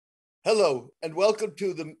Hello, and welcome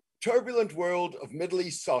to the Turbulent World of Middle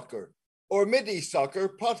East Soccer, or Mideast Soccer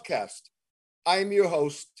podcast. I'm your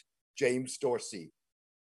host, James Dorsey.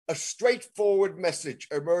 A straightforward message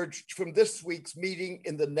emerged from this week's meeting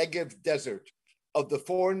in the Negev desert of the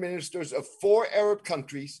foreign ministers of four Arab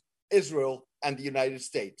countries, Israel and the United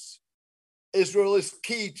States. Israel is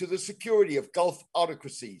key to the security of Gulf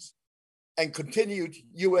autocracies and continued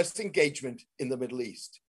U.S. engagement in the Middle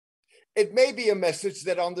East. It may be a message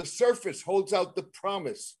that on the surface holds out the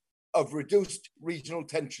promise of reduced regional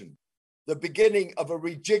tension, the beginning of a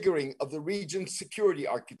rejiggering of the region's security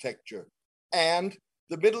architecture, and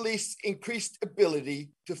the Middle East's increased ability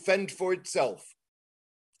to fend for itself.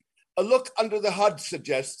 A look under the hood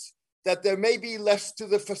suggests that there may be less to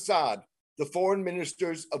the facade the foreign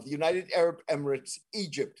ministers of the United Arab Emirates,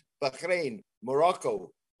 Egypt, Bahrain,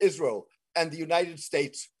 Morocco, Israel, and the United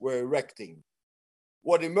States were erecting.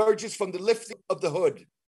 What emerges from the lifting of the hood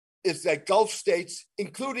is that Gulf states,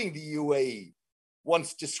 including the UAE,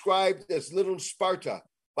 once described as Little Sparta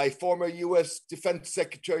by former US Defense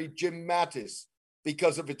Secretary Jim Mattis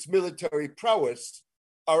because of its military prowess,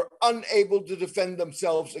 are unable to defend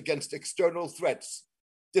themselves against external threats,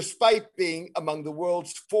 despite being among the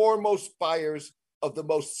world's foremost buyers of the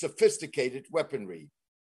most sophisticated weaponry.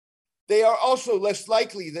 They are also less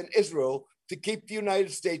likely than Israel to keep the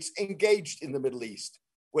United States engaged in the Middle East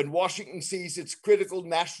when Washington sees its critical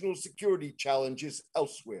national security challenges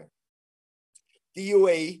elsewhere. The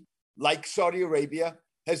UAE, like Saudi Arabia,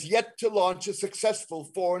 has yet to launch a successful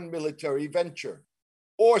foreign military venture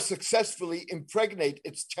or successfully impregnate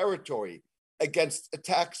its territory against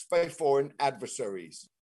attacks by foreign adversaries.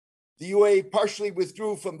 The UAE partially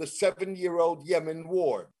withdrew from the 7-year-old Yemen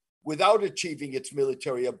war without achieving its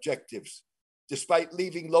military objectives, despite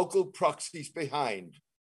leaving local proxies behind,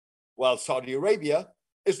 while Saudi Arabia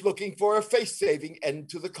is looking for a face-saving end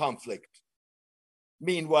to the conflict.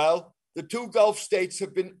 Meanwhile, the two Gulf states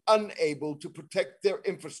have been unable to protect their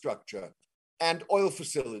infrastructure and oil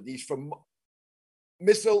facilities from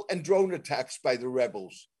missile and drone attacks by the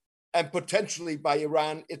rebels, and potentially by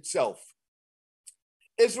Iran itself.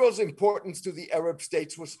 Israel's importance to the Arab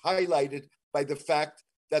states was highlighted by the fact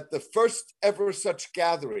that the first ever such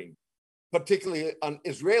gathering, particularly on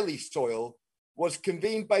Israeli soil, was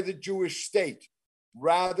convened by the Jewish state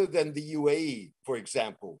rather than the UAE, for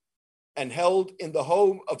example, and held in the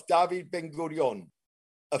home of David Ben-Gurion,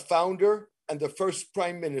 a founder and the first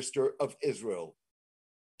prime minister of Israel.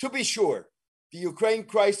 To be sure, the Ukraine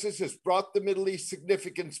crisis has brought the Middle East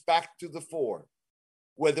significance back to the fore,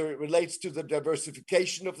 whether it relates to the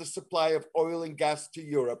diversification of the supply of oil and gas to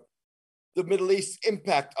Europe, the Middle East's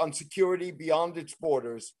impact on security beyond its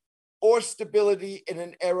borders, or stability in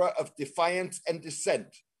an era of defiance and dissent,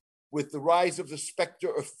 with the rise of the specter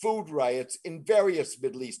of food riots in various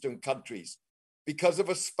Middle Eastern countries because of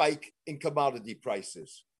a spike in commodity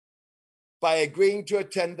prices. By agreeing to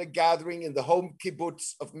attend a gathering in the home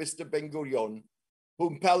kibbutz of Mr. Ben-Gurion,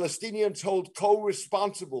 whom Palestinians hold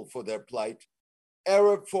co-responsible for their plight,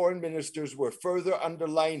 Arab foreign ministers were further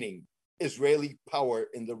underlining Israeli power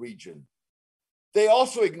in the region. They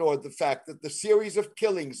also ignored the fact that the series of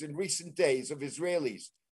killings in recent days of Israelis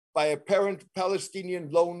by apparent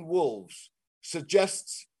Palestinian lone wolves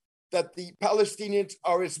suggests that the Palestinians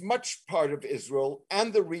are as much part of Israel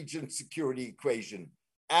and the region's security equation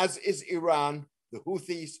as is Iran, the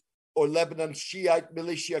Houthis, or Lebanon's Shiite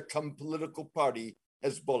militia cum political party,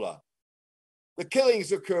 Hezbollah. The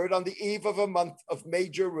killings occurred on the eve of a month of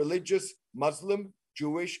major religious, Muslim,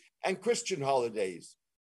 Jewish, and Christian holidays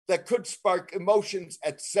that could spark emotions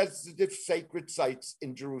at sensitive sacred sites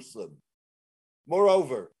in Jerusalem.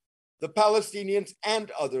 Moreover, the Palestinians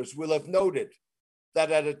and others will have noted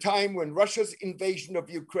that at a time when Russia's invasion of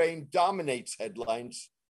Ukraine dominates headlines,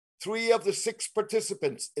 3 of the 6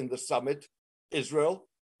 participants in the summit, Israel,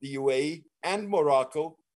 the UAE, and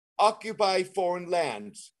Morocco, occupy foreign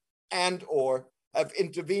lands and or have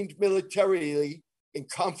intervened militarily in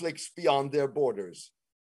conflicts beyond their borders.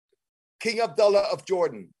 King Abdullah of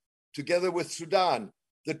Jordan, together with Sudan,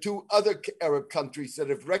 the 2 other Arab countries that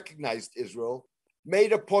have recognized Israel,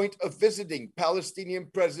 made a point of visiting Palestinian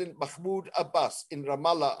President Mahmoud Abbas in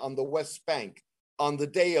Ramallah on the West Bank on the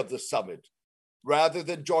day of the summit, rather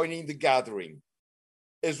than joining the gathering.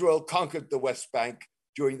 Israel conquered the West Bank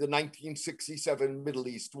during the 1967 Middle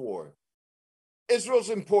East War. Israel's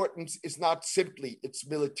importance is not simply its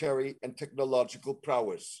military and technological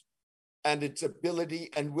prowess and its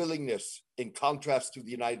ability and willingness, in contrast to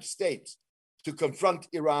the United States, to confront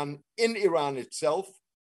Iran in Iran itself,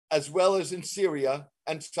 as well as in Syria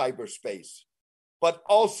and cyberspace, but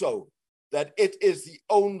also that it is the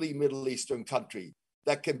only Middle Eastern country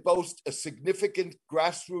that can boast a significant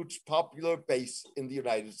grassroots popular base in the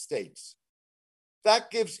United States.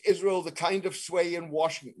 That gives Israel the kind of sway in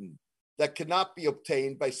Washington that cannot be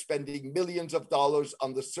obtained by spending millions of dollars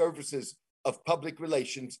on the services of public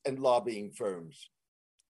relations and lobbying firms.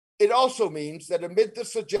 It also means that amid the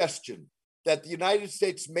suggestion that the United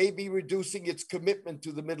States may be reducing its commitment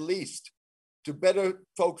to the Middle East to better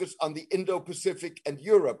focus on the Indo-Pacific and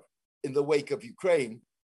Europe in the wake of Ukraine,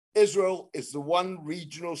 Israel is the one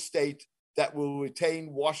regional state that will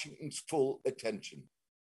retain Washington's full attention.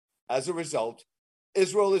 As a result,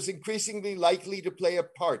 Israel is increasingly likely to play a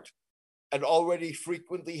part, and already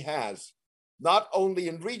frequently has, not only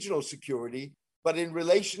in regional security, but in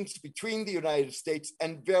relations between the United States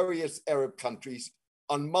and various Arab countries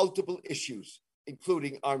on multiple issues,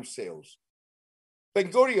 including arms sales.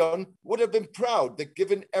 Ben-Gurion would have been proud that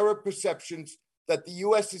given Arab perceptions that the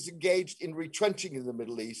US is engaged in retrenching in the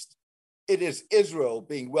Middle East, it is Israel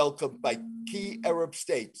being welcomed by key Arab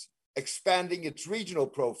states, expanding its regional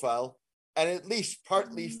profile and at least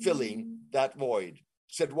partly filling that void,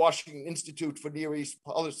 said Washington Institute for Near East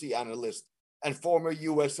policy analyst and former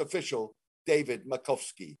US official David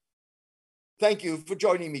Makovsky. Thank you for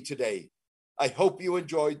joining me today. I hope you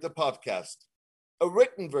enjoyed the podcast. A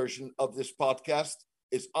written version of this podcast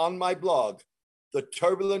is on my blog, The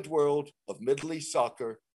Turbulent World of Middle East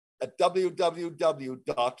Soccer, at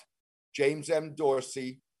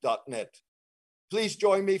www.jamesmdorsey.net. Please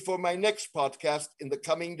join me for my next podcast in the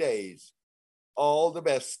coming days. All the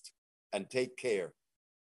best and take care.